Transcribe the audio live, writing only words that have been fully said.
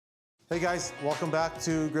Hey guys, welcome back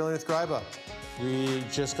to Grilling with Gryba. We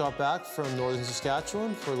just got back from northern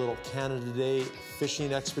Saskatchewan for a little Canada Day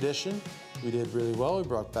fishing expedition. We did really well. We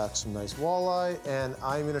brought back some nice walleye, and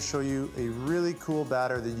I'm gonna show you a really cool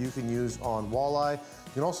batter that you can use on walleye.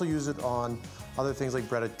 You can also use it on other things like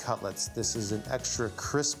breaded cutlets. This is an extra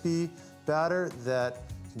crispy batter that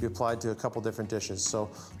can be applied to a couple different dishes. So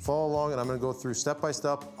follow along, and I'm gonna go through step by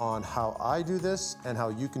step on how I do this and how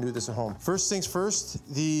you can do this at home. First things first,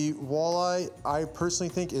 the walleye I personally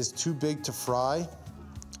think is too big to fry.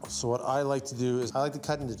 So what I like to do is I like to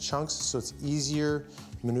cut into chunks so it's easier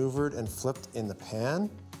maneuvered and flipped in the pan.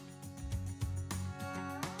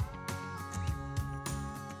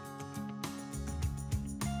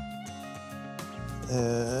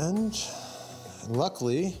 And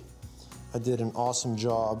luckily, I did an awesome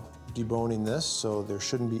job deboning this, so there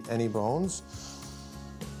shouldn't be any bones.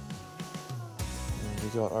 And we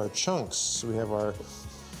got our chunks. So we have our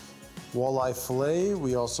walleye fillet.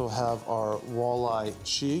 We also have our walleye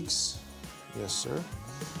cheeks. Yes, sir.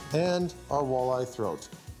 And our walleye throat.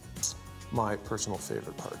 My personal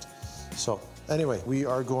favorite part. So anyway, we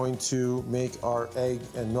are going to make our egg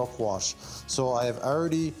and milk wash. So I have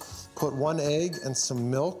already put one egg and some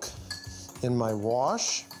milk in my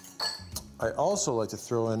wash. I also like to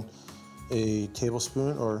throw in a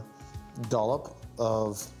tablespoon or dollop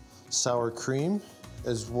of sour cream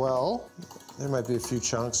as well. There might be a few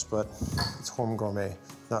chunks, but it's home gourmet,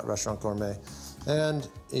 not restaurant gourmet. And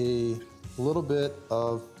a little bit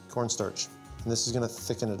of cornstarch. And this is gonna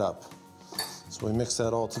thicken it up. So we mix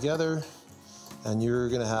that all together, and you're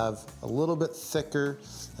gonna have a little bit thicker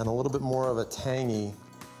and a little bit more of a tangy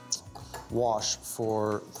wash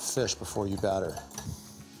for the fish before you batter.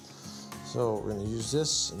 So we're gonna use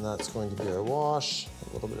this, and that's going to be our wash.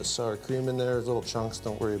 A little bit of sour cream in there, little chunks,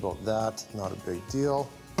 don't worry about that, not a big deal.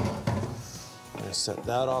 I'm gonna set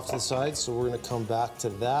that off to the side, so we're gonna come back to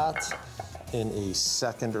that in a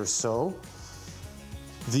second or so.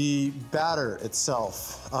 The batter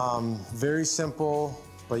itself, very simple,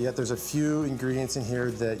 but yet there's a few ingredients in here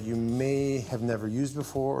that you may have never used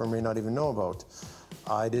before or may not even know about.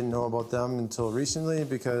 I didn't know about them until recently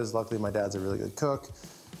because luckily my dad's a really good cook,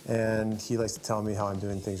 and he likes to tell me how I'm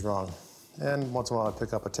doing things wrong. And once in a while I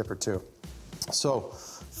pick up a tip or two. So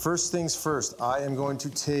first things first, I am going to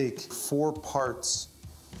take 4 parts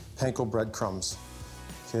panko breadcrumbs.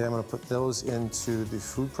 Okay, I'm gonna put those into the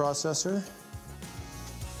food processor.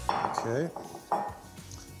 Okay,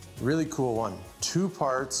 really cool one. 2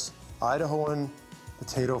 parts Idahoan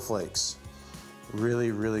potato flakes. Really,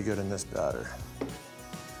 really good in this batter.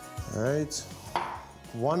 All right.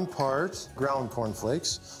 1 part ground corn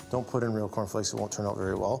flakes. Don't put in real corn flakes, it won't turn out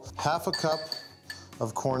very well. 1/2 cup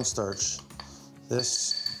of cornstarch.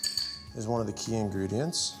 This is one of the key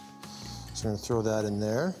ingredients. So I'm gonna throw that in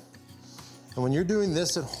there. And when you're doing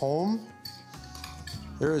this at home,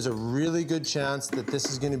 there is a really good chance that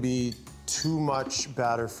this is gonna be too much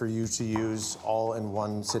batter for you to use all in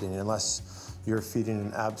one sitting, unless you're feeding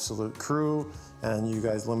an absolute crew and you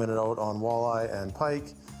guys limit it out on walleye and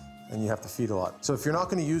pike, and you have to feed a lot. So if you're not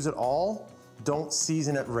gonna use it all, don't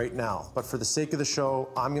season it right now. But for the sake of the show,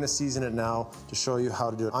 I'm gonna season it now to show you how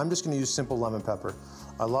to do it. I'm just gonna use simple lemon pepper.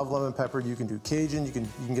 I love lemon pepper. You can do Cajun, you can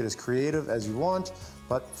get as creative as you want,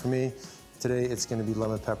 but for me, today it's gonna be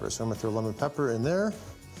lemon pepper. So I'm gonna throw lemon pepper in there.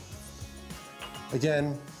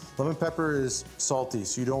 Again, lemon pepper is salty,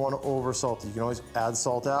 so you don't wanna over salt it. You can always add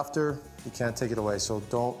salt after, you can't take it away. So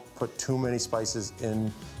don't put too many spices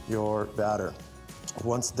in your batter.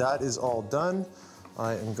 Once that is all done,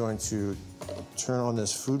 I am going to turn on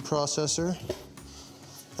this food processor,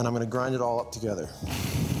 and I'm gonna grind it all up together.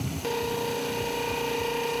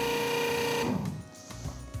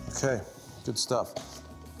 Okay, good stuff.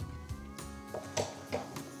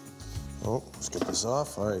 Oh, let's get this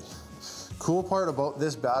off, all right. Cool part about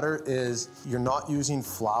this batter is you're not using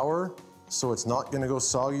flour, so it's not gonna go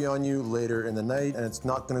soggy on you later in the night, and it's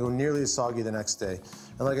not gonna go nearly as soggy the next day.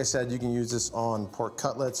 And like I said, you can use this on pork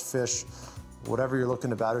cutlets, fish, whatever you're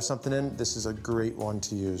looking to batter something in, this is a great one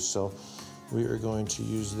to use. So we are going to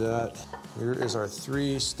use that. Here is our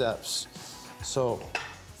 3 steps. So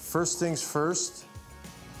first things first,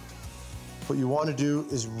 what you wanna do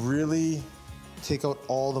is really take out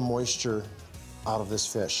all the moisture out of this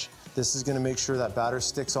fish. This is gonna make sure that batter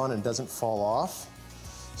sticks on and doesn't fall off.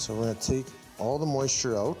 So we're gonna take all the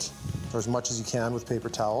moisture out, or as much as you can with paper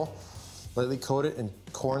towel. Lightly coat it in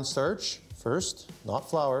cornstarch first, not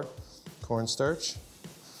flour, cornstarch.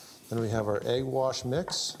 Then we have our egg wash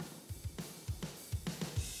mix.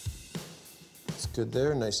 It's good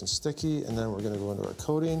there, nice and sticky. And then we're gonna go into our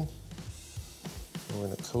coating. We're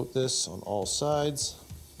gonna coat this on all sides.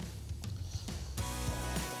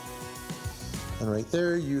 And right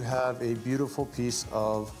there, you have a beautiful piece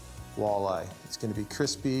of walleye. It's gonna be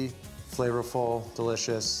crispy, flavorful,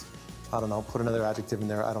 delicious. I don't know, put another adjective in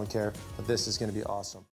there, I don't care, but this is gonna be awesome.